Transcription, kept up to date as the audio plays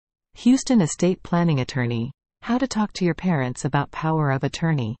Houston estate planning attorney. How to talk to your parents about power of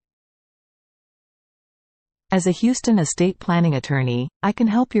attorney. As a Houston estate planning attorney, I can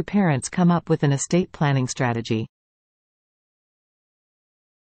help your parents come up with an estate planning strategy.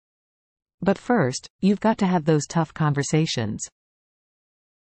 But first, you've got to have those tough conversations.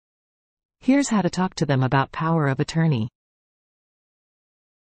 Here's how to talk to them about power of attorney.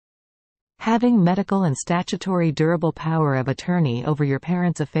 Having medical and statutory durable power of attorney over your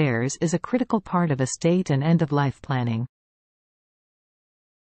parents' affairs is a critical part of estate and end-of-life planning.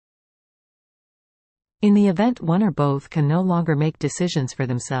 In the event one or both can no longer make decisions for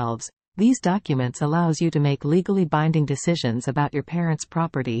themselves, these documents allows you to make legally binding decisions about your parents'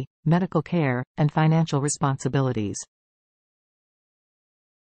 property, medical care, and financial responsibilities.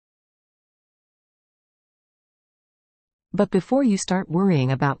 But before you start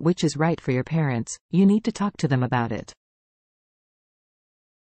worrying about which is right for your parents, you need to talk to them about it.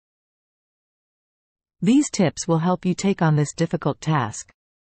 These tips will help you take on this difficult task.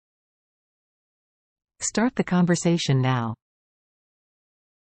 Start the conversation now.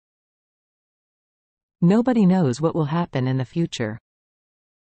 Nobody knows what will happen in the future.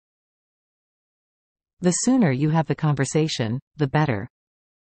 The sooner you have the conversation, the better.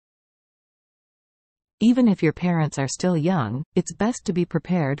 Even if your parents are still young, it's best to be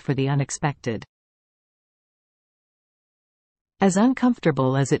prepared for the unexpected. As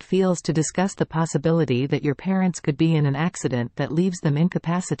uncomfortable as it feels to discuss the possibility that your parents could be in an accident that leaves them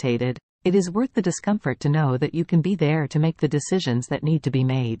incapacitated, it is worth the discomfort to know that you can be there to make the decisions that need to be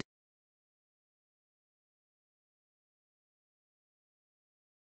made.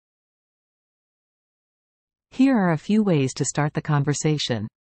 Here are a few ways to start the conversation.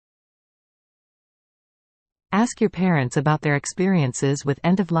 Ask your parents about their experiences with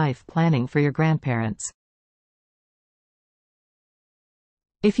end-of-life planning for your grandparents.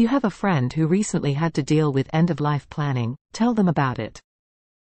 If you have a friend who recently had to deal with end-of-life planning, tell them about it.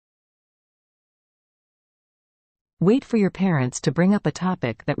 Wait for your parents to bring up a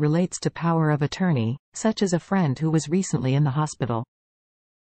topic that relates to power of attorney, such as a friend who was recently in the hospital.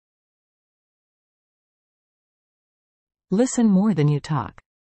 Listen more than you talk.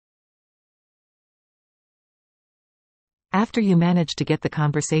 After you manage to get the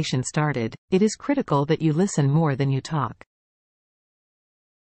conversation started, it is critical that you listen more than you talk.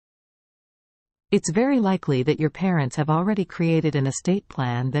 It's very likely that your parents have already created an estate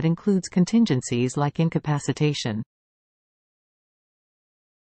plan that includes contingencies like incapacitation.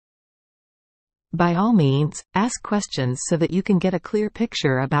 By all means, ask questions so that you can get a clear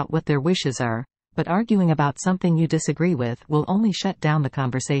picture about what their wishes are, but arguing about something you disagree with will only shut down the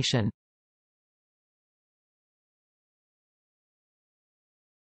conversation.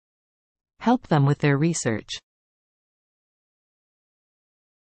 Help them with their research.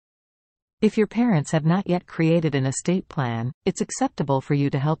 If your parents have not yet created an estate plan, it's acceptable for you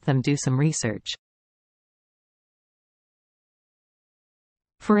to help them do some research.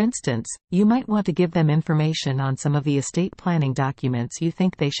 For instance, you might want to give them information on some of the estate planning documents you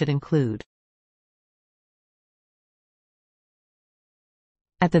think they should include.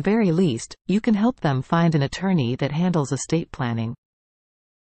 At the very least, you can help them find an attorney that handles estate planning.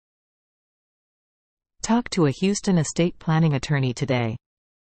 Talk to a Houston estate planning attorney today.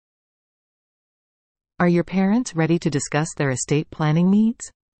 Are your parents ready to discuss their estate planning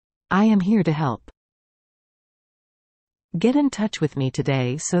needs? I am here to help. Get in touch with me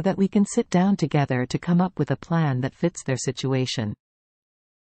today so that we can sit down together to come up with a plan that fits their situation.